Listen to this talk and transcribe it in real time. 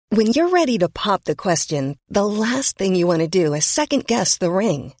When you're ready to pop the question, the last thing you want to do is second-guess the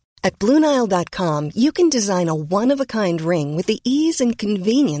ring. At BlueNile.com, you can design a one-of-a-kind ring with the ease and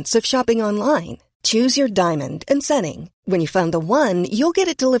convenience of shopping online. Choose your diamond and setting. When you find the one, you'll get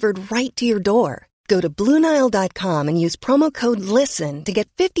it delivered right to your door. Go to BlueNile.com and use promo code LISTEN to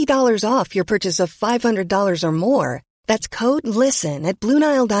get $50 off your purchase of $500 or more. That's code LISTEN at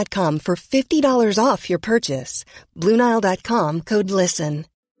BlueNile.com for $50 off your purchase. BlueNile.com, code LISTEN.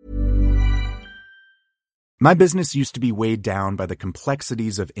 My business used to be weighed down by the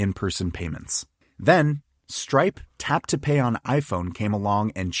complexities of in-person payments. Then, Stripe Tap to Pay on iPhone came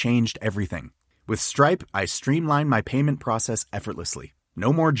along and changed everything. With Stripe, I streamlined my payment process effortlessly.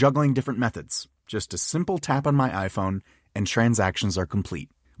 No more juggling different methods. Just a simple tap on my iPhone and transactions are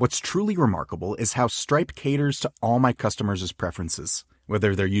complete. What's truly remarkable is how Stripe caters to all my customers' preferences.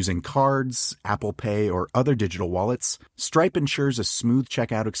 Whether they're using cards, Apple Pay, or other digital wallets, Stripe ensures a smooth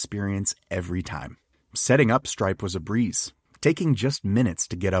checkout experience every time. Setting up Stripe was a breeze, taking just minutes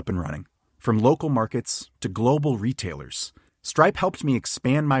to get up and running. From local markets to global retailers, Stripe helped me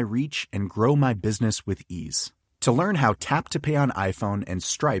expand my reach and grow my business with ease. To learn how Tap to Pay on iPhone and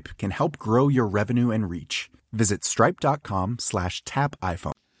Stripe can help grow your revenue and reach, visit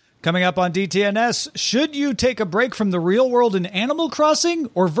stripe.com/tapiphone. Coming up on DTNS, should you take a break from the real world in Animal Crossing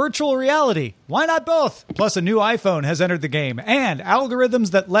or virtual reality? Why not both? Plus, a new iPhone has entered the game, and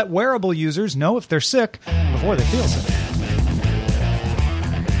algorithms that let wearable users know if they're sick before they feel sick.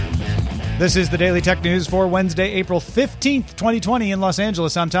 This is the Daily Tech News for Wednesday, April 15th, 2020 in Los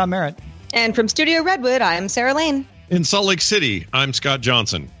Angeles. I'm Tom Merritt. And from Studio Redwood, I'm Sarah Lane. In Salt Lake City, I'm Scott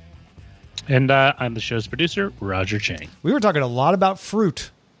Johnson. And I'm the show's producer, Roger Chang. We were talking a lot about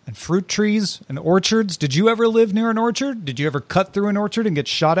fruit and fruit trees and orchards. Did you ever live near an orchard? Did you ever cut through an orchard and get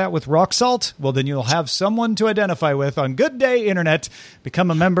shot at with rock salt? Well, then you'll have someone to identify with on Good Day Internet. Become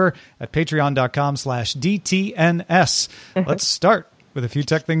a member at patreon.com/DTNS. Let's start with a few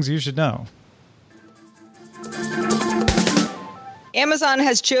tech things you should know. Amazon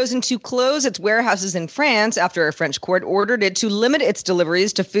has chosen to close its warehouses in France after a French court ordered it to limit its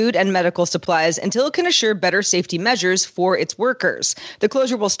deliveries to food and medical supplies until it can assure better safety measures for its workers. The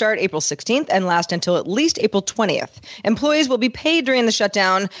closure will start April 16th and last until at least April 20th. Employees will be paid during the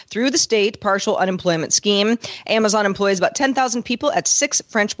shutdown through the state partial unemployment scheme. Amazon employs about 10,000 people at 6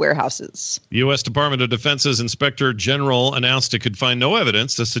 French warehouses. The U.S. Department of Defense's Inspector General announced it could find no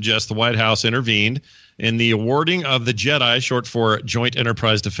evidence to suggest the White House intervened in the awarding of the JEDI, short for Joint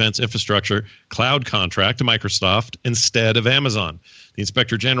Enterprise Defense Infrastructure, cloud contract to Microsoft instead of Amazon. The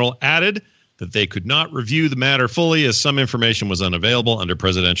Inspector General added that they could not review the matter fully as some information was unavailable under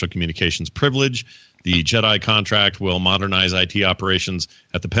presidential communications privilege. The JEDI contract will modernize IT operations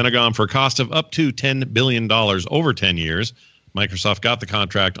at the Pentagon for a cost of up to $10 billion over 10 years. Microsoft got the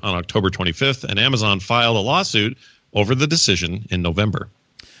contract on October 25th, and Amazon filed a lawsuit over the decision in November.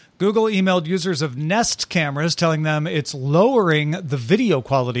 Google emailed users of Nest cameras telling them it's lowering the video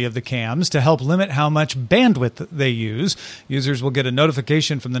quality of the cams to help limit how much bandwidth they use. Users will get a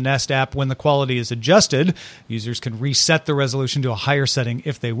notification from the Nest app when the quality is adjusted. Users can reset the resolution to a higher setting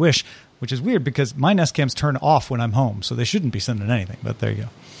if they wish, which is weird because my Nest cams turn off when I'm home, so they shouldn't be sending anything, but there you go.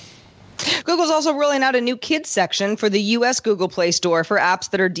 Google's also rolling out a new kids section for the U.S. Google Play Store for apps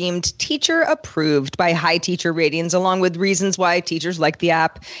that are deemed teacher-approved by high teacher ratings, along with reasons why teachers like the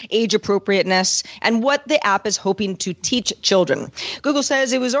app, age appropriateness, and what the app is hoping to teach children. Google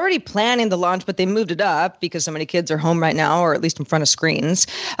says it was already planning the launch, but they moved it up because so many kids are home right now, or at least in front of screens.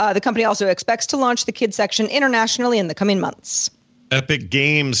 The company also expects to launch the kids section internationally in the coming months. Epic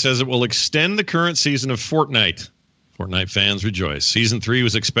Games says it will extend the current season of Fortnite. Fortnite fans rejoice. Season 3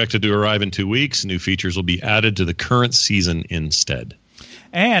 was expected to arrive in 2 weeks. New features will be added to the current season instead.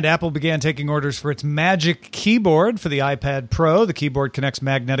 And Apple began taking orders for its Magic Keyboard for the iPad Pro. The keyboard connects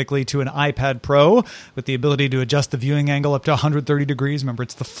magnetically to an iPad Pro with the ability to adjust the viewing angle up to 130 degrees. Remember,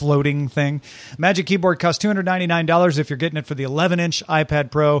 it's the floating thing. Magic Keyboard costs $299 if you're getting it for the 11-inch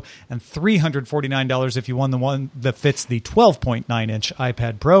iPad Pro and $349 if you want the one that fits the 12.9-inch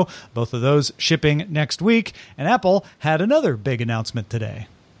iPad Pro. Both of those shipping next week. And Apple had another big announcement today.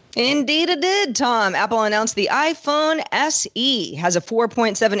 Indeed it did, Tom. Apple announced the iPhone SE has a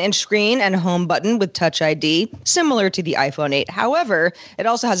 4.7-inch screen and home button with Touch ID, similar to the iPhone 8. However, it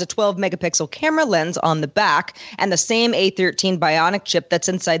also has a 12-megapixel camera lens on the back and the same A13 Bionic chip that's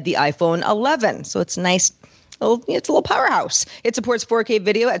inside the iPhone 11. So it's nice It's a little powerhouse. It supports 4K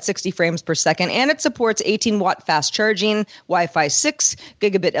video at 60 frames per second, and it supports 18-watt fast charging, Wi-Fi 6,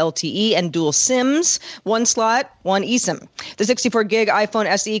 gigabit LTE, and dual SIMs. One slot, one eSIM. The 64-gig iPhone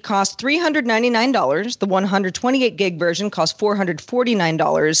SE costs $399. The 128-gig version costs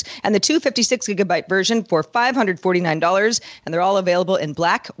 $449, and the 256-gigabyte version for $549, and they're all available in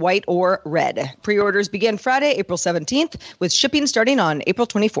black, white, or red. Pre-orders begin Friday, April 17th, with shipping starting on April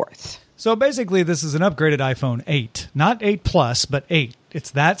 24th. So basically, this is an upgraded iPhone 8. Not 8 Plus, but 8. It's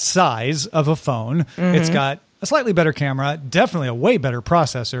that size of a phone. Mm-hmm. It's got a slightly better camera, definitely a way better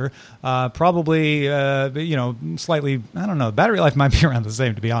processor, probably, slightly, I don't know, battery life might be around the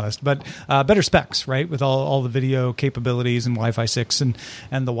same, to be honest, but better specs, right, with all the video capabilities and Wi-Fi 6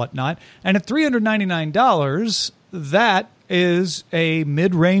 and the whatnot. And at $399, that is a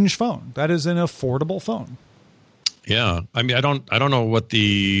mid-range phone. That is an affordable phone. Yeah, I mean, I don't know I don't know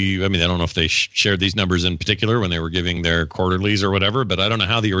if they shared these numbers in particular when they were giving their quarterlies or whatever, but I don't know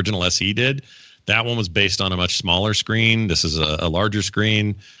how the original SE did. That one was based on a much smaller screen. This is a larger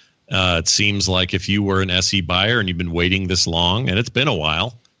screen. It seems like if you were an SE buyer and you've been waiting this long, and it's been a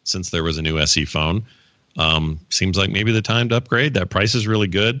while since there was a new SE phone, seems like maybe the time to upgrade. That price is really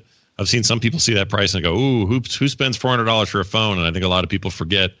good. I've seen some people see that price and go, ooh, who spends $400 for a phone? And I think a lot of people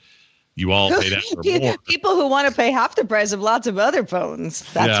forget you all paid out for more. People who want to pay half the price of lots of other phones.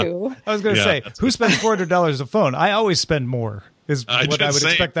 That's who. I was going to say, who spends $400 a phone? I always spend more. Is what I would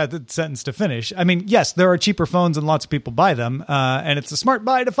expect that sentence to finish. I mean, yes, there are cheaper phones and lots of people buy them, and it's a smart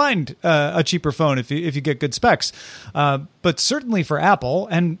buy to find a cheaper phone if you get good specs. But certainly for Apple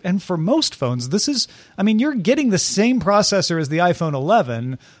and for most phones, this is, I mean, you're getting the same processor as the iPhone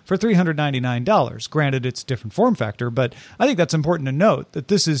 11 for $399. Granted, it's a different form factor, but I think that's important to note that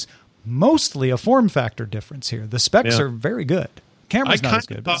this is mostly a form factor difference here. The specs are very good. Camera's not as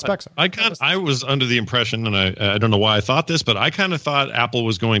good, but the specs are. I was under the impression, and I don't know why I thought this, but I kind of thought Apple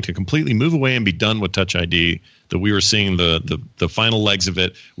was going to completely move away and be done with Touch ID, that we were seeing the final legs of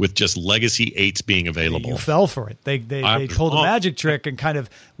it with just legacy 8s being available. You fell for it. They pulled a magic trick and kind of,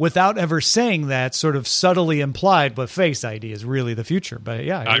 without ever saying that, sort of subtly implied, but Face ID is really the future. But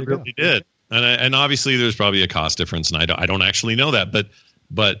yeah, I really did. And obviously there's probably a cost difference, and I don't actually know that,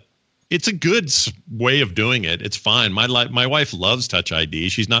 but it's a good way of doing it. It's fine. My wife loves Touch ID.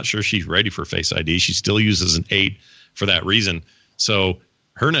 She's not sure she's ready for Face ID. She still uses an 8 for that reason. So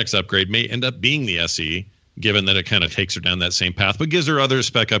her next upgrade may end up being the SE, given that it kind of takes her down that same path, but gives her other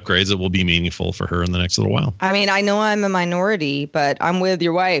spec upgrades that will be meaningful for her in the next little while. I mean, I know I'm a minority, but I'm with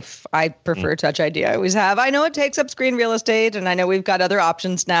your wife. I prefer Touch ID. I always have. I know it takes up screen real estate, and I know we've got other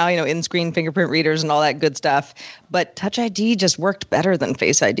options now, in-screen fingerprint readers and all that good stuff. But Touch ID just worked better than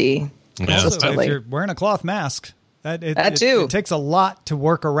Face ID. Also, if you're wearing a cloth mask, that too. It takes a lot to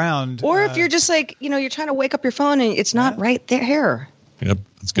work around. Or if you're just like, you're trying to wake up your phone and it's not right there. Yep,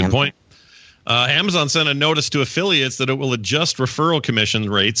 that's a good point. Amazon sent a notice to affiliates that it will adjust referral commission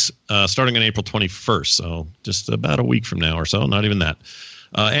rates starting on April 21st. So just about a week from now or so, not even that.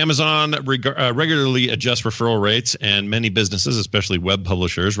 Amazon regularly adjusts referral rates, and many businesses, especially web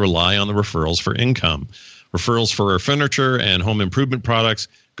publishers, rely on the referrals for income. Referrals for furniture and home improvement products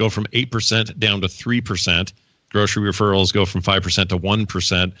go from 8% down to 3%. Grocery referrals go from 5% to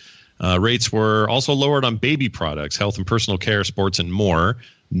 1%. Rates were also lowered on baby products, health and personal care, sports, and more.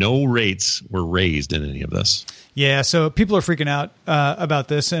 No rates were raised in any of this. Yeah, so people are freaking out about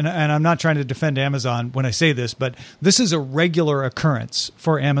this, and I'm not trying to defend Amazon when I say this, but this is a regular occurrence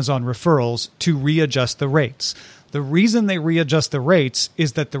for Amazon referrals to readjust the rates. The reason they readjust the rates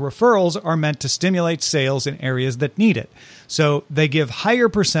is that the referrals are meant to stimulate sales in areas that need it. So they give higher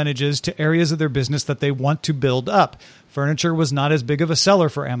percentages to areas of their business that they want to build up. Furniture was not as big of a seller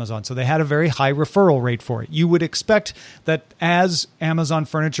for Amazon, so they had a very high referral rate for it. You would expect that as Amazon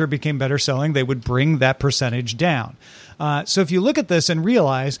furniture became better selling, they would bring that percentage down. So if you look at this and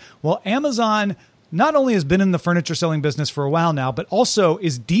realize, well, Amazon not only has been in the furniture selling business for a while now, but also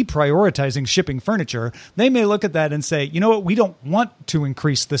is deprioritizing shipping furniture, they may look at that and say, you know what, we don't want to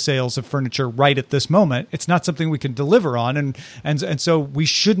increase the sales of furniture right at this moment. It's not something we can deliver on, and so we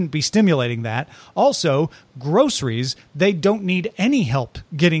shouldn't be stimulating that. Also, groceries, they don't need any help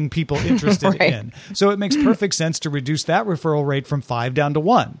getting people interested in. So it makes perfect sense to reduce that referral rate from 5 down to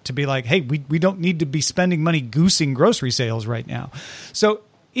 1, to be like, hey, we don't need to be spending money goosing grocery sales right now. So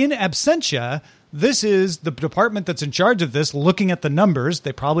in absentia, this is the department that's in charge of this looking at the numbers.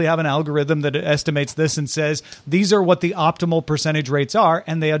 They probably have an algorithm that estimates this and says, these are what the optimal percentage rates are,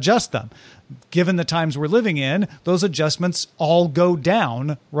 and they adjust them. Given the times we're living in, those adjustments all go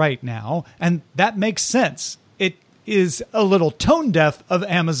down right now, and that makes sense. is a little tone deaf of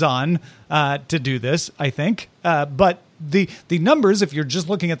Amazon to do this, I think. But the numbers, if you're just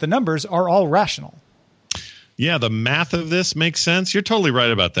looking at the numbers, are all rational. Yeah, the math of this makes sense. You're totally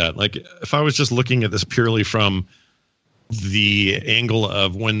right about that. Like, if I was just looking at this purely from the angle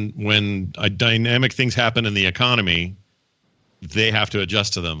of when dynamic things happen in the economy, they have to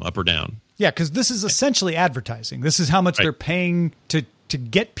adjust to them up or down. Yeah, because this is essentially advertising. This is how much they're paying to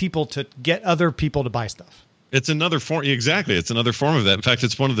get people to get other people to buy stuff. It's another form. Exactly. It's another form of that. In fact,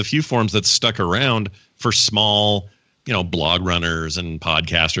 it's one of the few forms that's stuck around for small, blog runners and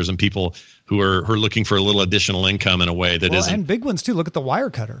podcasters and people who are looking for a little additional income in a way that isn't. And big ones too. Look at the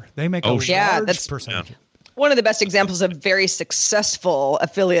Wirecutter. They make a large percentage. Yeah. One of the best examples of very successful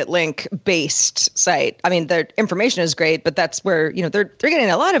affiliate link based site. I mean, their information is great, but that's where, they're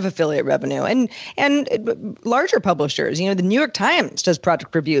getting a lot of affiliate revenue and larger publishers. The New York Times does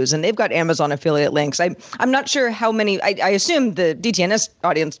product reviews and they've got Amazon affiliate links. I'm not sure how many. I assume the DTNS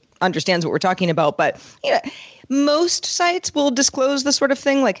audience understands what we're talking about, but most sites will disclose this sort of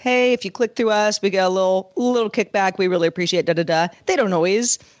thing, like, hey, if you click through us, we get a little kickback. We really appreciate da-da-da. They don't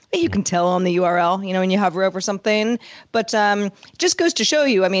always. You can tell on the URL, when you hover over something. But it just goes to show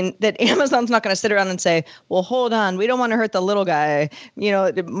you, that Amazon's not going to sit around and say, well, hold on, we don't want to hurt the little guy.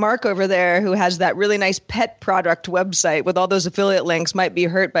 Mark over there who has that really nice pet product website with all those affiliate links might be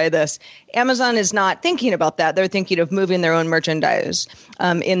hurt by this. Amazon is not thinking about that. They're thinking of moving their own merchandise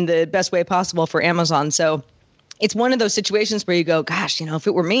in the best way possible for Amazon. So it's one of those situations where you go, gosh, if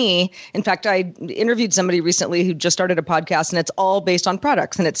it were me. In fact, I interviewed somebody recently who just started a podcast and it's all based on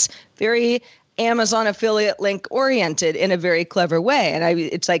products and it's very Amazon affiliate link oriented in a very clever way. And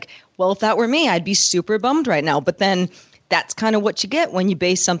it's like, well, if that were me, I'd be super bummed right now. But then that's kind of what you get when you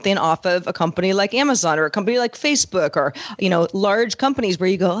base something off of a company like Amazon or a company like Facebook or, large companies where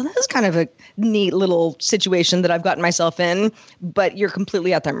you go, oh, this is kind of a neat little situation that I've gotten myself in, but you're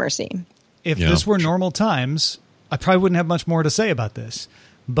completely at their mercy. If this were normal times, I probably wouldn't have much more to say about this.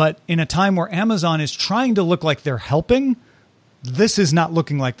 But in a time where Amazon is trying to look like they're helping, this is not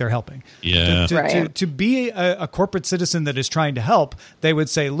looking like they're helping. Yeah. To be a corporate citizen that is trying to help, they would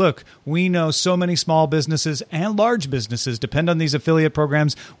say, look, we know so many small businesses and large businesses depend on these affiliate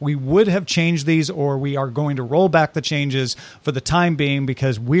programs. We would have changed these, or we are going to roll back the changes for the time being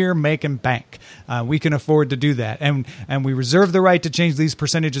because we're making bank. We can afford to do that. And we reserve the right to change these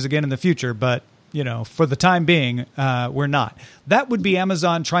percentages again in the future, but for the time being, we're not. That would be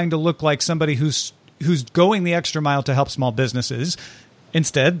Amazon trying to look like somebody who's going the extra mile to help small businesses.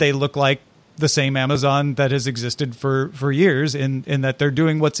 Instead, they look like the same Amazon that has existed for years in that they're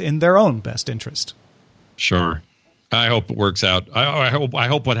doing what's in their own best interest. Sure. I hope it works out. I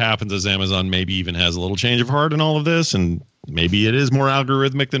hope what happens is Amazon maybe even has a little change of heart in all of this, and maybe it is more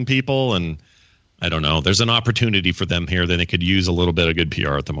algorithmic than people, and I don't know. There's an opportunity for them here that they could use a little bit of good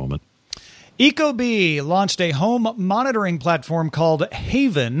PR at the moment. Ecobee launched a home monitoring platform called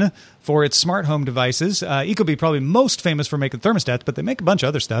Haven for its smart home devices. Ecobee probably most famous for making thermostats, but they make a bunch of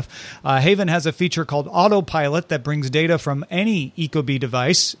other stuff. Haven has a feature called Autopilot that brings data from any Ecobee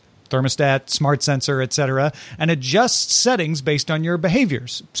device, thermostat, smart sensor, etc., and adjusts settings based on your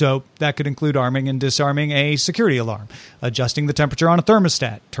behaviors. So that could include arming and disarming a security alarm, adjusting the temperature on a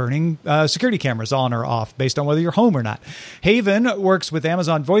thermostat, turning security cameras on or off based on whether you're home or not. Haven works with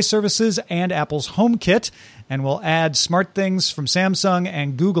Amazon Voice Services and Apple's HomeKit and will add SmartThings from Samsung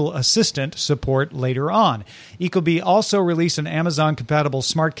and Google Assistant support later on. Ecobee also released an Amazon-compatible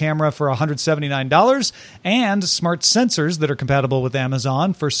smart camera for $179 and smart sensors that are compatible with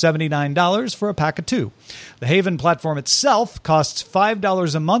Amazon for $79 for a pack of 2. The Haven platform itself costs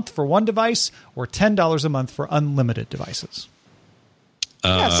 $5 a month for one device or $10 a month for unlimited devices.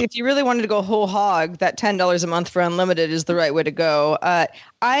 See, if you really wanted to go whole hog, that $10 a month for unlimited is the right way to go.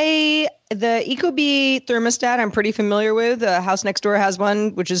 The Ecobee thermostat I'm pretty familiar with. House Next Door has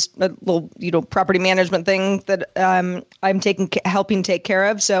one, which is a little property management thing that I'm helping take care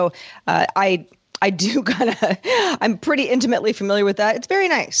of. So I do I'm pretty intimately familiar with that. It's very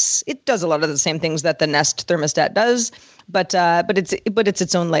nice. It does a lot of the same things that the Nest thermostat does, but it's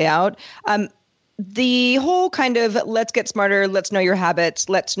its own layout. The whole kind of let's get smarter, let's know your habits,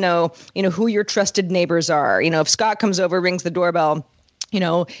 let's know, who your trusted neighbors are. If Scott comes over, rings the doorbell,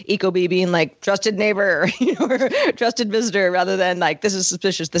 Ecobee being like trusted neighbor, or trusted visitor rather than like, this is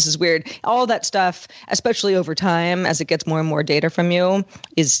suspicious, this is weird. All that stuff, especially over time, as it gets more and more data from you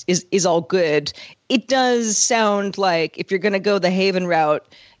is all good. It does sound like if you're going to go the Haven route,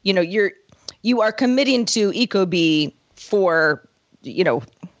 you are committing to Ecobee for,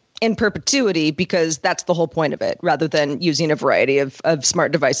 in perpetuity, because that's the whole point of it, rather than using a variety of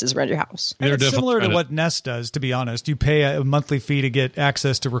smart devices around your house. And it's similar to what Nest does, to be honest. You pay a monthly fee to get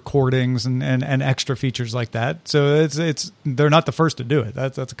access to recordings and extra features like that. So they're not the first to do it.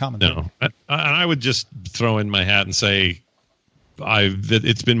 That's a common thing. And I would just throw in my hat and say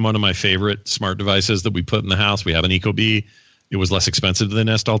it's been one of my favorite smart devices that we put in the house. We have an Ecobee. It was less expensive than the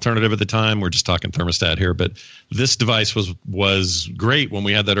Nest alternative at the time. We're just talking thermostat here, but this device was great when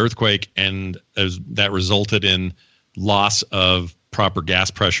we had that earthquake, and that resulted in loss of proper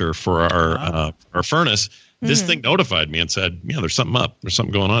gas pressure for our furnace. This thing notified me and said, "Yeah, there's something up. There's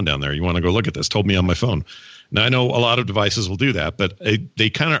something going on down there. You want to go look at this?" Told me on my phone. Now I know a lot of devices will do that, but they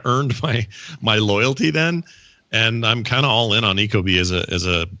kind of earned my loyalty then. And I'm kind of all in on Ecobee as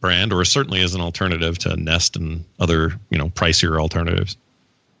a brand, or certainly as an alternative to Nest and other, pricier alternatives.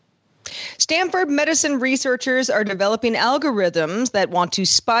 Stanford medicine researchers are developing algorithms that want to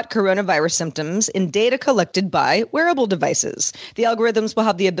spot coronavirus symptoms in data collected by wearable devices. The algorithms will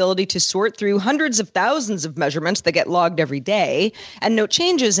have the ability to sort through hundreds of thousands of measurements that get logged every day and note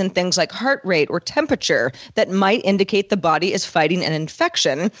changes in things like heart rate or temperature that might indicate the body is fighting an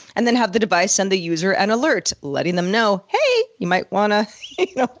infection, and then have the device send the user an alert, letting them know, hey, you might want to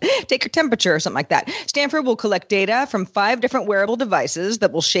take your temperature or something like that. Stanford will collect data from 5 different wearable devices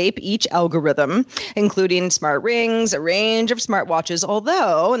that will shape each algorithm, including smart rings, a range of smartwatches,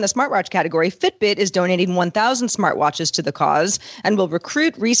 although in the smartwatch category, Fitbit is donating 1,000 smartwatches to the cause and will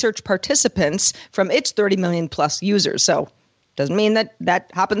recruit research participants from its 30 million plus users. So doesn't mean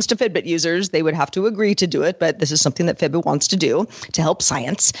that happens to Fitbit users. They would have to agree to do it, but this is something that Fitbit wants to do to help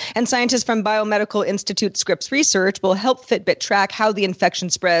science. And scientists from Biomedical Institute Scripps Research will help Fitbit track how the infection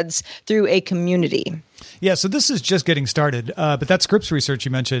spreads through a community. Yeah, so this is just getting started, but that Scripps research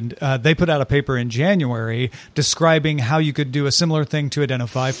you mentioned, they put out a paper in January describing how you could do a similar thing to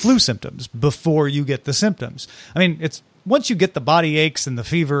identify flu symptoms before you get the symptoms. I mean, it's once you get the body aches and the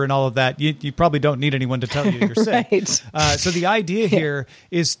fever and all of that, you probably don't need anyone to tell you you're sick. Right. So the idea here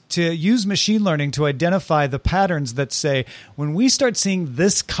is to use machine learning to identify the patterns that say, when we start seeing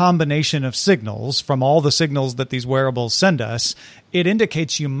this combination of signals from all the signals that these wearables send us, it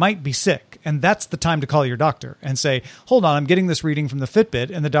indicates you might be sick. And that's the time to call your doctor and say, hold on, I'm getting this reading from the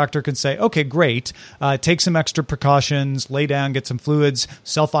Fitbit. And the doctor can say, okay, great. Take some extra precautions, lay down, get some fluids,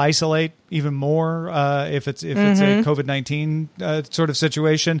 self-isolate even more if it's a COVID-19 sort of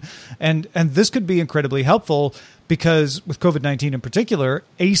situation. And this could be incredibly helpful because with COVID-19 in particular,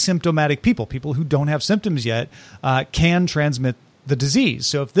 asymptomatic people who don't have symptoms yet, can transmit the disease.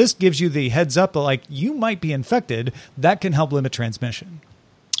 So if this gives you the heads up, like you might be infected, that can help limit transmission.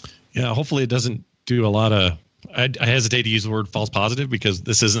 Yeah, hopefully it doesn't do a lot of, I hesitate to use the word false positive because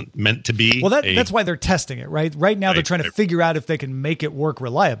this isn't meant to be. Well, that's why they're testing it, right? Right now they're trying to figure out if they can make it work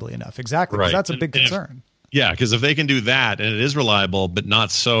reliably enough. Exactly. Because that's a big concern. Because if they can do that and it is reliable, but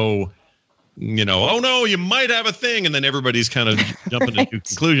not so, oh no, you might have a thing, and then everybody's kind of jumping to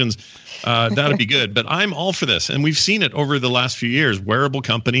conclusions, that'd be good. But I'm all for this. And we've seen it over the last few years. Wearable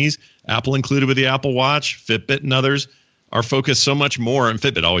companies, Apple included with the Apple Watch, Fitbit and others, are focused so much more, and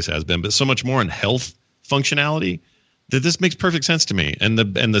Fitbit always has been, but so much more on health functionality that this makes perfect sense to me. And the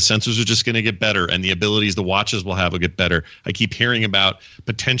sensors are just going to get better, and the abilities the watches will have will get better. I keep hearing about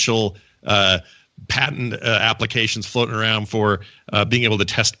potential patent applications floating around for being able to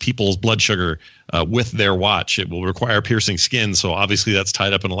test people's blood sugar with their watch. It will require piercing skin, so obviously that's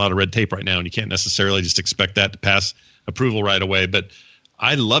tied up in a lot of red tape right now, and you can't necessarily just expect that to pass approval right away. But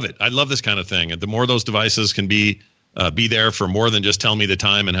I love it. I love this kind of thing. And the more those devices can be there for more than just tell me the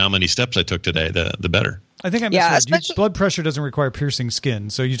time and how many steps I took today, the better. I think I misheard. Blood pressure doesn't require piercing skin.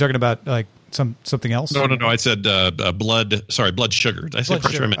 So you're talking about like something else? No. I said blood sugar. Did I say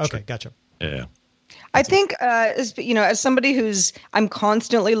pressure? Okay, gotcha. Yeah. I think, as somebody I'm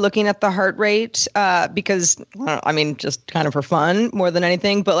constantly looking at the heart rate because, just kind of for fun more than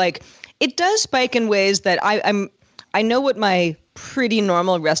anything. But like, it does spike in ways that I know what my pretty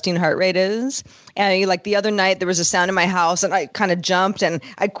normal resting heart rate is. And like the other night, there was a sound in my house and I kind of jumped and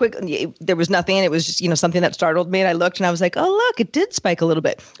there was nothing. It was just, something that startled me. And I looked and I was like, oh, look, it did spike a little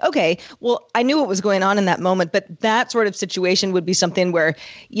bit. Okay. Well, I knew what was going on in that moment, but that sort of situation would be something where,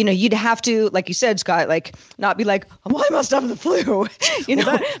 you'd have to, like you said, Scott, like not be like, oh, I must have the flu.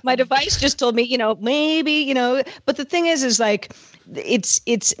 My device just told me, maybe, but the thing is like,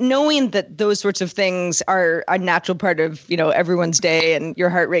 it's knowing that those sorts of things are a natural part of, everyone's day and your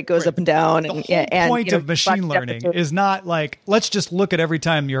heart rate goes up and down. The point of machine learning is not like, let's just look at every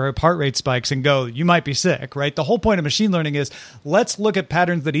time your heart rate spikes and go, you might be sick, right? The whole point of machine learning is let's look at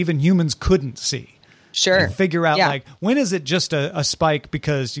patterns that even humans couldn't see. Sure. And figure out, Yeah. like, when is it just a spike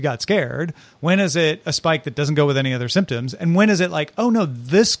because you got scared? When is it a spike that doesn't go with any other symptoms? And when is it like, oh no,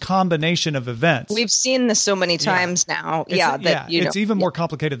 this combination of events? We've seen this so many times now. It's even more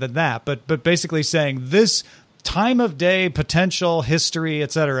complicated than that. But basically saying this time of day, potential, history,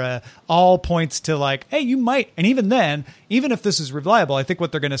 etc., all points to like, hey, you might. And even then, even if this is reliable, I think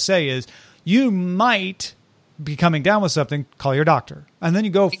what they're going to say is you might be coming down with something, call your doctor. And then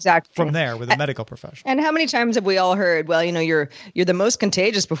you go from there with a medical professional. And how many times have we all heard, well, you're the most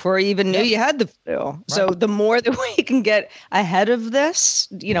contagious before you even knew you had the flu. Right. So the more that we can get ahead of this,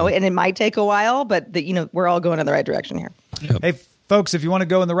 and it might take a while, but we're all going in the right direction here. Yep. Hey, folks, if you want to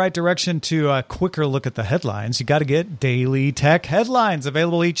go in the right direction to a quicker look at the headlines, you got to get Daily Tech Headlines,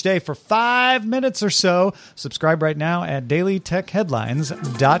 available each day for 5 minutes or so. Subscribe right now at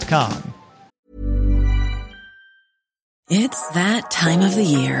dailytechheadlines.com. It's that time of the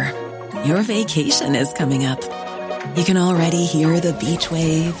year. Your vacation is coming up. You can already hear the beach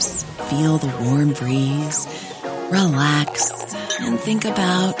waves, feel the warm breeze, relax, and think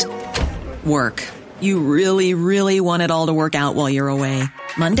about work. You really, really want it all to work out while you're away.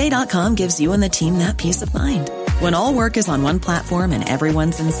 Monday.com gives you and the team that peace of mind. When all work is on one platform and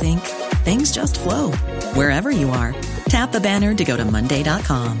everyone's in sync, things just flow. Wherever you are, tap the banner to go to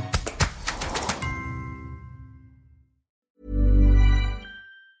Monday.com.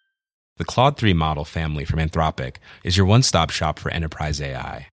 The Claude 3 model family from Anthropic is your one-stop shop for enterprise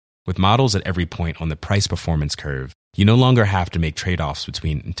AI. With models at every point on the price-performance curve, you no longer have to make trade-offs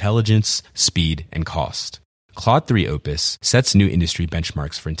between intelligence, speed, and cost. Claude 3 Opus sets new industry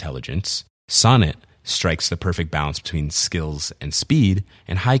benchmarks for intelligence. Sonnet strikes the perfect balance between skills and speed.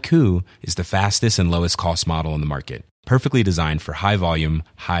 And Haiku is the fastest and lowest cost model in the market, perfectly designed for high-volume,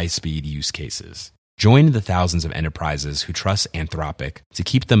 high-speed use cases. Join the thousands of enterprises who trust Anthropic to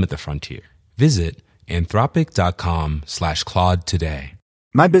keep them at the frontier. Visit anthropic.com/Claude today.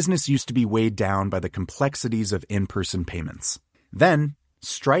 My business used to be weighed down by the complexities of in-person payments. Then,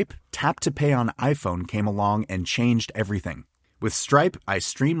 Stripe Tap to Pay on iPhone came along and changed everything. With Stripe, I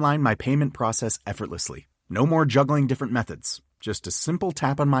streamlined my payment process effortlessly. No more juggling different methods. Just a simple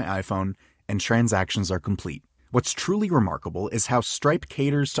tap on my iPhone and transactions are complete. What's truly remarkable is how Stripe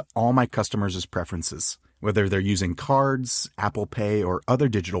caters to all my customers' preferences. Whether they're using cards, Apple Pay, or other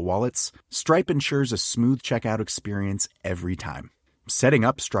digital wallets, Stripe ensures a smooth checkout experience every time. Setting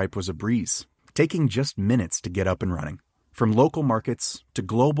up Stripe was a breeze, taking just minutes to get up and running. From local markets to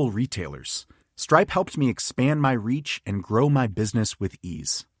global retailers, Stripe helped me expand my reach and grow my business with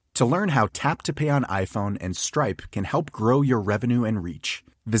ease. To learn how Tap to Pay on iPhone and Stripe can help grow your revenue and reach,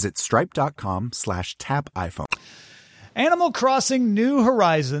 visit stripe.com/tapiphone. Animal Crossing New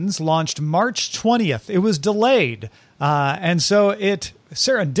Horizons launched March 20th. It was delayed, and so it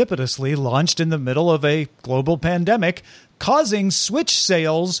serendipitously launched in the middle of a global pandemic, causing Switch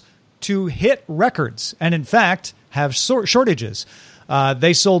sales to hit records and, in fact, have shortages.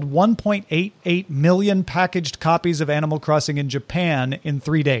 They sold 1.88 million packaged copies of Animal Crossing in Japan in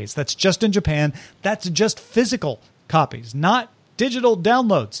 3 days. That's just in Japan. That's just physical copies, not digital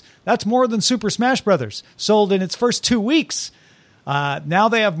downloads. That's more than Super Smash Bros. Sold in its first 2 weeks. Now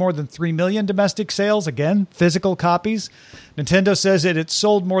they have more than 3 million domestic sales, again, physical copies. Nintendo says it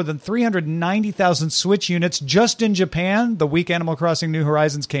sold more than 390,000 Switch units just in Japan the week Animal Crossing New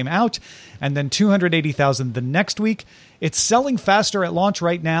Horizons came out, and then 280,000 the next week. It's selling faster at launch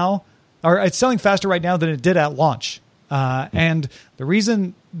right now, or it's selling faster right now than it did at launch. And the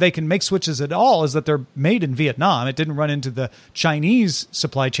reason they can make Switches at all is that they're made in Vietnam. It didn't run into the Chinese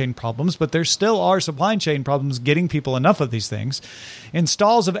supply chain problems, but there still are supply chain problems getting people enough of these things.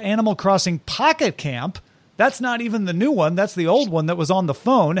 Installs of Animal Crossing Pocket Camp, that's not even the new one, that's the old one that was on the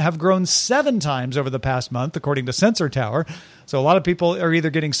phone, have grown 7 times over the past month, according to Sensor Tower. So a lot of people are either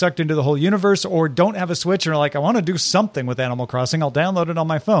getting sucked into the whole universe or don't have a Switch and are like, I want to do something with Animal Crossing. I'll download it on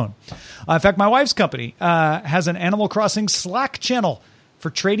my phone. In fact, my wife's company has an Animal Crossing Slack channel for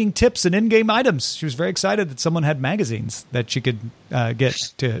trading tips and in-game items. She was very excited that someone had magazines that she could get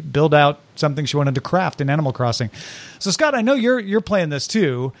to build out something she wanted to craft in Animal Crossing. So, Scott, I know you're playing this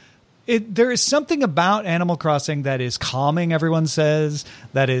too. There is something about Animal Crossing that is calming, everyone says,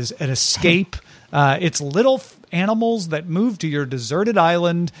 that is an escape. It's little animals that move to your deserted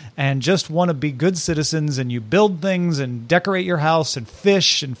island and just want to be good citizens, and you build things and decorate your house and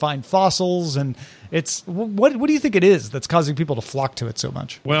fish and find fossils. And it's what do you think it is that's causing people to flock to it so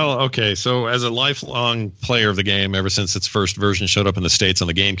much? Well, okay, so as a lifelong player of the game, ever since its first version showed up in the States on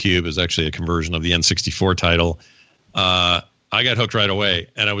the GameCube, it was actually a conversion of the N64 title. I got hooked right away,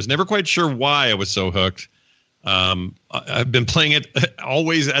 and I was never quite sure why I was so hooked. I've been playing it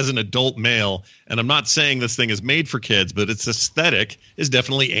always as an adult male, and I'm not saying this thing is made for kids, but its aesthetic is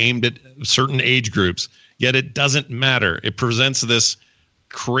definitely aimed at certain age groups. Yet it doesn't matter. It presents this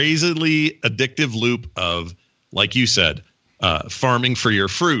crazily addictive loop of, like you said, farming for your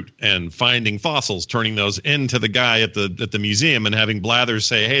fruit and finding fossils, turning those into the guy at the museum and having Blathers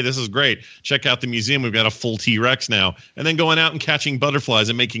say, hey, this is great. Check out the museum. We've got a full T-Rex now. And then going out and catching butterflies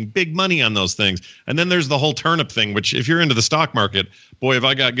and making big money on those things. And then there's the whole turnip thing, which if you're into the stock market, boy, have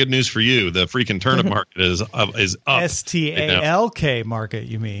I got good news for you. The freaking turnip market is up. STALK market,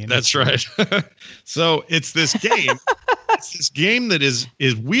 you mean? That's right. So it's this game. It's this game that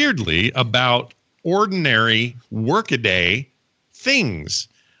is weirdly about ordinary workaday things.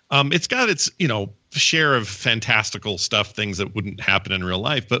 It's got its, share of fantastical stuff, things that wouldn't happen in real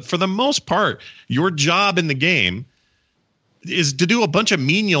life. But for the most part, your job in the game is to do a bunch of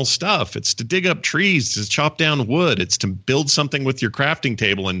menial stuff. It's to dig up trees, to chop down wood. It's to build something with your crafting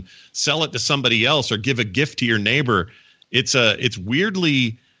table and sell it to somebody else or give a gift to your neighbor. It's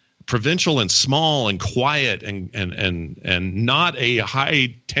weirdly provincial and small and quiet and not a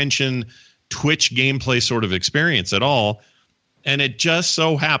high tension Twitch gameplay sort of experience at all. And it just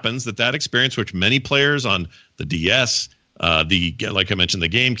so happens that experience, which many players on the DS, like I mentioned, the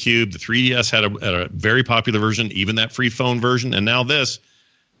GameCube, the 3DS had a very popular version, even that free phone version, and now this,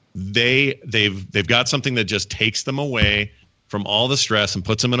 they've got something that just takes them away from all the stress and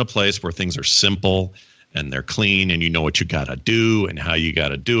puts them in a place where things are simple and they're clean and you know what you got to do and how you got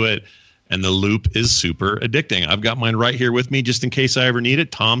to do it. And the loop is super addicting. I've got mine right here with me just in case I ever need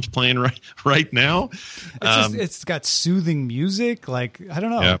it. Tom's playing right now. It's got soothing music. Like, I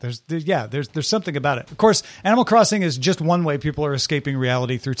don't know. Yeah. There's something about it. Of course, Animal Crossing is just one way people are escaping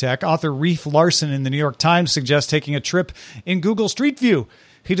reality through tech. Author Reef Larson in the New York Times suggests taking a trip in Google Street View.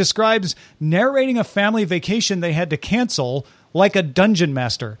 He describes narrating a family vacation they had to cancel like a dungeon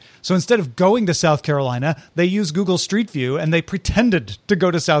master. So instead of going to South Carolina, they used Google Street View and they pretended to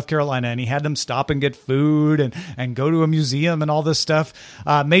go to South Carolina, and he had them stop and get food and go to a museum and all this stuff.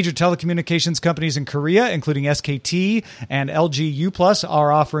 Major telecommunications companies in Korea, including SKT and LG U+,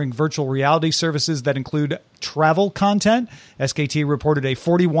 are offering virtual reality services that include travel content. SKT reported a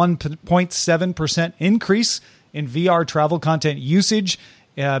 41.7% increase in VR travel content usage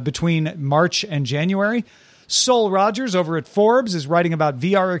between March and January. Sol Rogers over at Forbes is writing about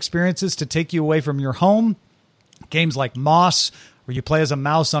VR experiences to take you away from your home. Games like Moss, where you play as a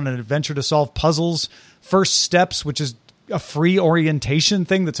mouse on an adventure to solve puzzles. First Steps, which is a free orientation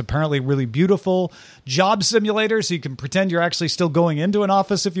thing that's apparently really beautiful. Job Simulator, so you can pretend you're actually still going into an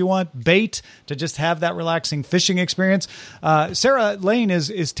office if you want. Bait, to just have that relaxing fishing experience. Sarah Lane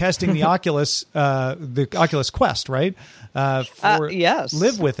is testing the Oculus Quest, right? Yes.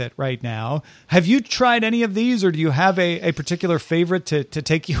 Live with it right now. Have you tried any of these, or do you have a particular favorite to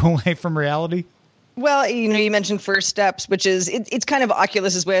take you away from reality? Well, you mentioned First Steps, which is it's kind of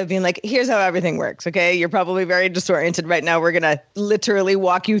Oculus's way of being like, here's how everything works. Okay, you're probably very disoriented right now. We're gonna literally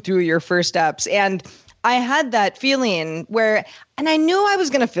walk you through your first steps. And I had that feeling and I knew I was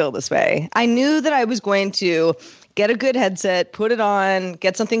going to feel this way. I knew that I was going to get a good headset, put it on,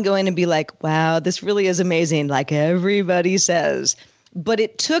 get something going and be like, wow, this really is amazing, like everybody says. But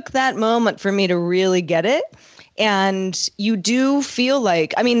it took that moment for me to really get it. And you do feel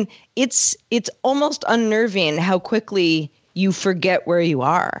like, it's almost unnerving how quickly you forget where you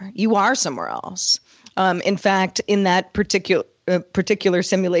are. You are somewhere else. In fact, in that particular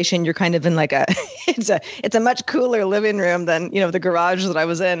simulation, you're kind of in like it's a much cooler living room than the garage that I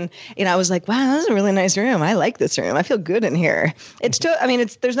was in. I was like, wow, this is a really nice room. I like this room. I feel good in here.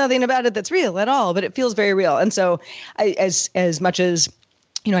 There's nothing about it that's real at all, but it feels very real. And so as much as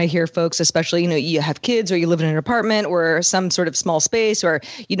I hear folks, especially, you have kids or you live in an apartment or some sort of small space or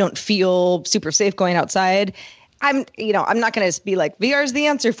you don't feel super safe going outside. I'm not going to be like VR is the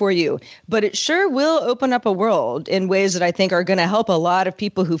answer for you, but it sure will open up a world in ways that I think are going to help a lot of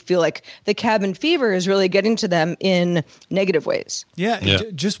people who feel like the cabin fever is really getting to them in negative ways. Yeah.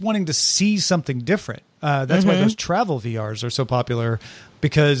 Just wanting to see something different. That's why those travel VRs are so popular,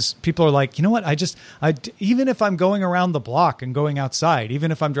 because people are like, you know what? Even if I'm going around the block and going outside,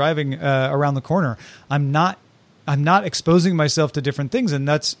 even if I'm driving around the corner, I'm not exposing myself to different things, and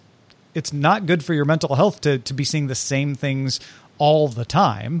it's not good for your mental health to be seeing the same things all the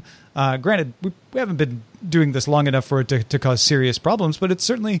time. Granted, we haven't been doing this long enough for it to cause serious problems, but it's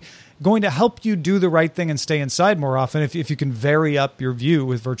certainly going to help you do the right thing and stay inside more often if you can vary up your view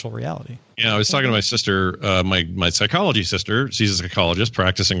with virtual reality. Yeah, I was talking to my sister, my psychology sister. She's a psychologist,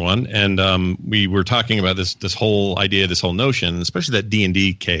 practicing one, and we were talking about this whole idea, this whole notion, especially that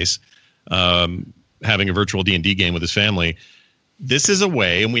D&D case. having a virtual D&D game with his family. This is a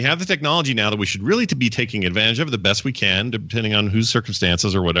way, and we have the technology now that we should really be taking advantage of the best we can, depending on whose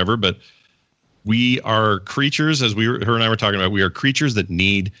circumstances or whatever. But we are creatures, as her and I were talking about, we are creatures that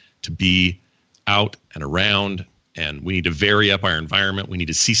need to be out and around, and we need to vary up our environment. We need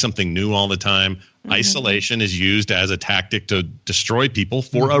to see something new all the time. Mm-hmm. Isolation is used as a tactic to destroy people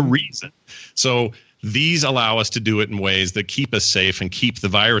for a reason. So these allow us to do it in ways that keep us safe and keep the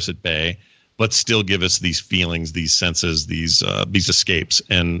virus at bay, but still give us these feelings, these senses, these escapes.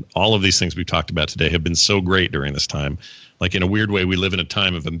 And all of these things we've talked about today have been so great during this time. Like, in a weird way, we live in a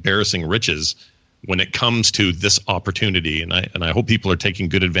time of embarrassing riches when it comes to this opportunity. And I hope people are taking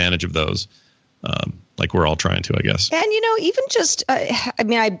good advantage of those. Like we're all trying to, I guess. And, even just,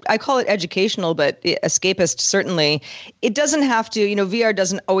 I call it educational, but escapist, certainly. It doesn't have to, VR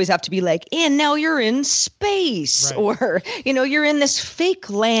doesn't always have to be like, and now you're in space, right, or, you're in this fake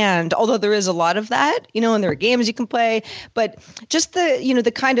land, although there is a lot of that, and there are games you can play. But just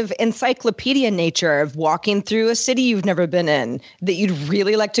the kind of encyclopedia nature of walking through a city you've never been in that you'd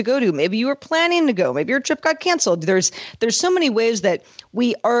really like to go to. Maybe you were planning to go. Maybe your trip got canceled. There's so many ways that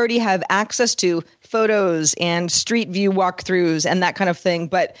we already have access to photos and street view walkthroughs and that kind of thing.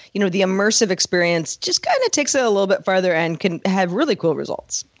 But, the immersive experience just kind of takes it a little bit farther and can have really cool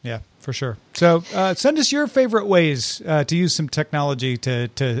results. Yeah, for sure. So send us your favorite ways to use some technology to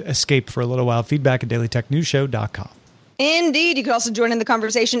escape for a little while. Feedback at dailytechnewsshow.com. Indeed. You can also join in the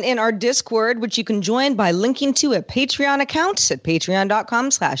conversation in our Discord, which you can join by linking to a Patreon account at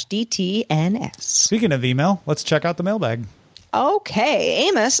patreon.com/DTNS. Speaking of email, let's check out the mailbag. Okay.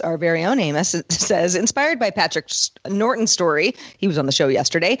 Amos, our very own Amos, says, inspired by Patrick Norton's story, he was on the show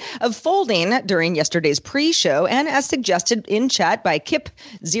yesterday, of folding during yesterday's pre-show, and as suggested in chat by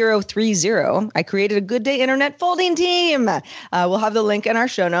Kip030, I created a Good Day Internet folding team. We'll have the link in our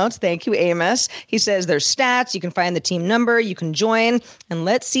show notes. Thank you, Amos. He says there's stats. You can find the team number. You can join. And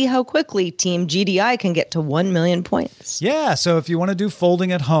let's see how quickly Team GDI can get to 1 million points. Yeah. So if you want to do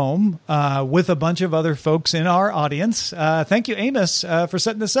folding at home with a bunch of other folks in our audience, thank you, Amos, for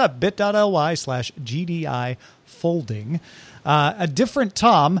setting this up. bit.ly/GDI folding. A different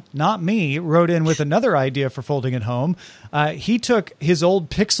Tom, not me, wrote in with another idea for folding at home. He took his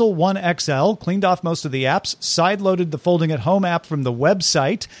old Pixel 1 XL, cleaned off most of the apps, side-loaded the Folding at Home app from the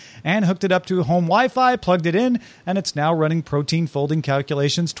website, and hooked it up to home Wi-Fi, plugged it in, and it's now running protein folding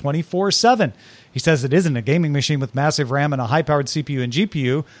calculations 24/7. He says it isn't a gaming machine with massive RAM and a high-powered CPU and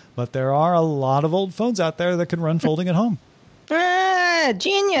GPU, but there are a lot of old phones out there that can run folding at home.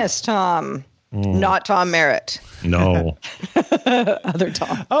 Genius, Tom. Not Tom Merritt. No. Other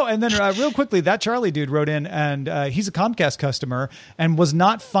Tom. Oh, and then real quickly, that Charlie dude wrote in, and he's a Comcast customer and was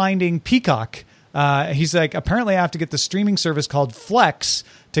not finding Peacock. He's like, apparently I have to get the streaming service called Flex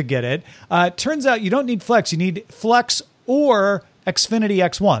to get it. Turns out you don't need Flex. You need Flex or Xfinity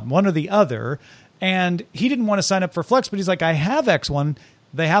X1, one or the other. And he didn't want to sign up for Flex, but he's like, I have X1.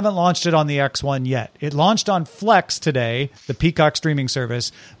 They haven't launched it on the X1 yet. It launched on Flex today, the Peacock streaming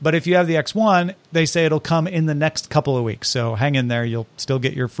service. But if you have the X1, they say it'll come in the next couple of weeks. So hang in there. You'll still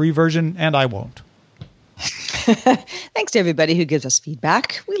get your free version, and I won't. Thanks to everybody who gives us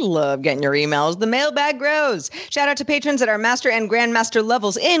feedback. We love getting your emails. The mailbag grows. Shout out to patrons at our master and grandmaster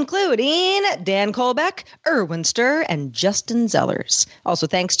levels, including Dan Colbeck, Erwin Sturr, and Justin Zellers. Also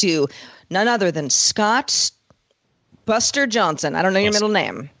thanks to none other than Scott Buster Johnson. I don't know your middle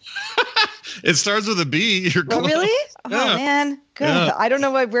name. It starts with a B. You're oh, really? Yeah. Oh, man. Good. Yeah. I don't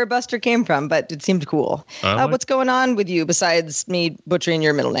know where Buster came from, but it seemed cool. What's going on with you besides me butchering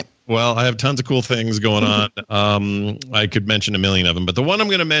your middle name? Well, I have tons of cool things going on. I could mention a million of them, but the one I'm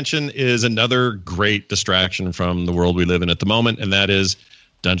going to mention is another great distraction from the world we live in at the moment, and that is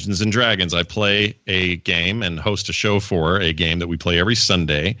Dungeons & Dragons. I play a game and host a show for a game that we play every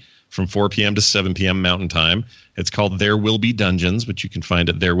Sunday from 4 p.m. to 7 p.m. Mountain Time. It's called There Will Be Dungeons, which you can find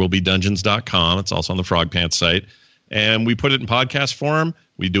at therewillbedungeons.com. It's also on the Frog Pants site. And we put it in podcast form.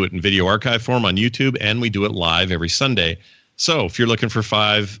 We do it in video archive form on YouTube, and we do it live every Sunday. So if you're looking for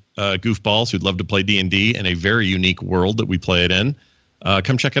 5 goofballs who'd love to play D&D in a very unique world that we play it in,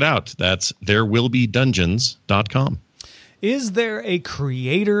 come check it out. That's therewillbedungeons.com. Is there a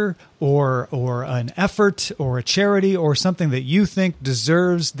creator or an effort or a charity or something that you think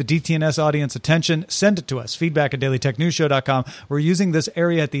deserves the DTNS audience attention? Send it to us. Feedback at dailytechnewsshow.com. We're using this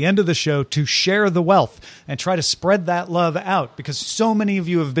area at the end of the show to share the wealth and try to spread that love out, because so many of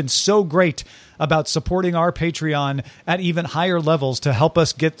you have been so great about supporting our Patreon at even higher levels to help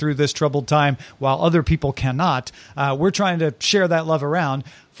us get through this troubled time while other people cannot. We're trying to share that love around.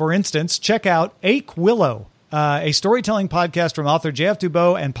 For instance, check out Ake Willow. a storytelling podcast from author J.F.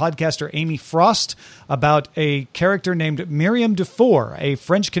 Dubois and podcaster Amy Frost about a character named Miriam Dufour, a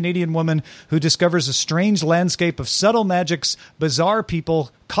French-Canadian woman who discovers a strange landscape of subtle magics, bizarre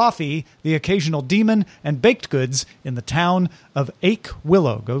people, coffee, the occasional demon, and baked goods in the town of Ake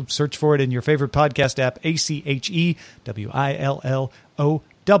Willow. Go search for it in your favorite podcast app, ACHEWILLOW.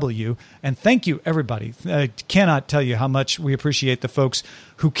 And thank you, everybody. I cannot tell you how much we appreciate the folks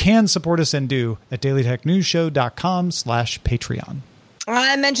who can support us and do at dailytechnewsshow.com/Patreon.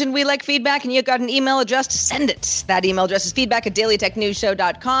 I mentioned we like feedback, and you got an email address to send it. That email address is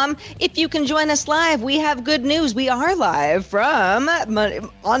feedback@dailytechnewsshow.com. If you can join us live, we have good news. We are live on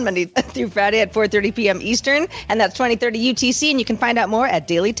Monday through Friday at 4:30 p.m. Eastern, and that's 20:30 UTC, and you can find out more at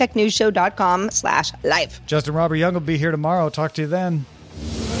dailytechnewsshow.com/live. Justin Robert Young will be here tomorrow. Talk to you then.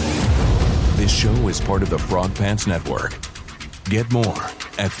 This show is part of the Frog Pants Network. Get more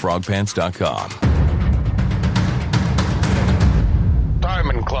at frogpants.com.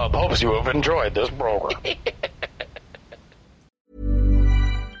 Diamond Club hopes you have enjoyed this program.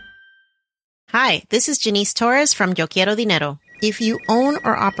 Hi, this is Janice Torres from Yo Quiero Dinero. If you own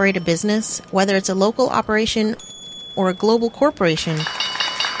or operate a business, whether it's a local operation or a global corporation,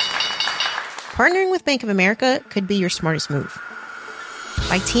 partnering with Bank of America could be your smartest move.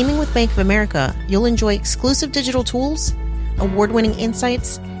 By teaming with Bank of America, you'll enjoy exclusive digital tools, award-winning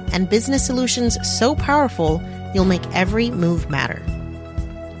insights, and business solutions so powerful, you'll make every move matter.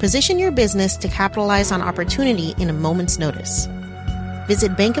 Position your business to capitalize on opportunity in a moment's notice.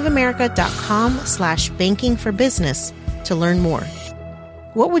 Visit bankofamerica.com/banking for business to learn more.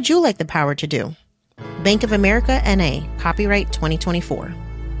 What would you like the power to do? Bank of America N.A., copyright 2024.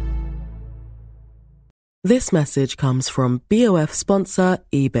 This message comes from BOF sponsor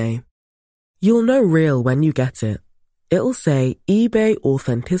eBay. You'll know real when you get it. It'll say eBay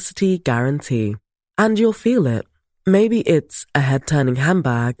Authenticity Guarantee. And you'll feel it. Maybe it's a head-turning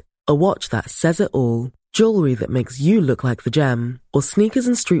handbag, a watch that says it all, jewelry that makes you look like the gem, or sneakers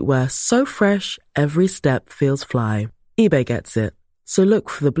and streetwear so fresh every step feels fly. eBay gets it. So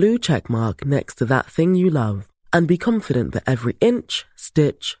look for the blue check mark next to that thing you love. And be confident that every inch,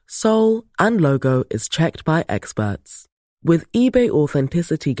 stitch, sole, and logo is checked by experts. With eBay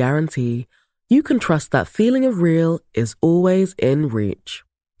Authenticity Guarantee, you can trust that feeling of real is always in reach.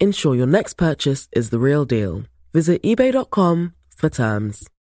 Ensure your next purchase is the real deal. Visit eBay.com for terms.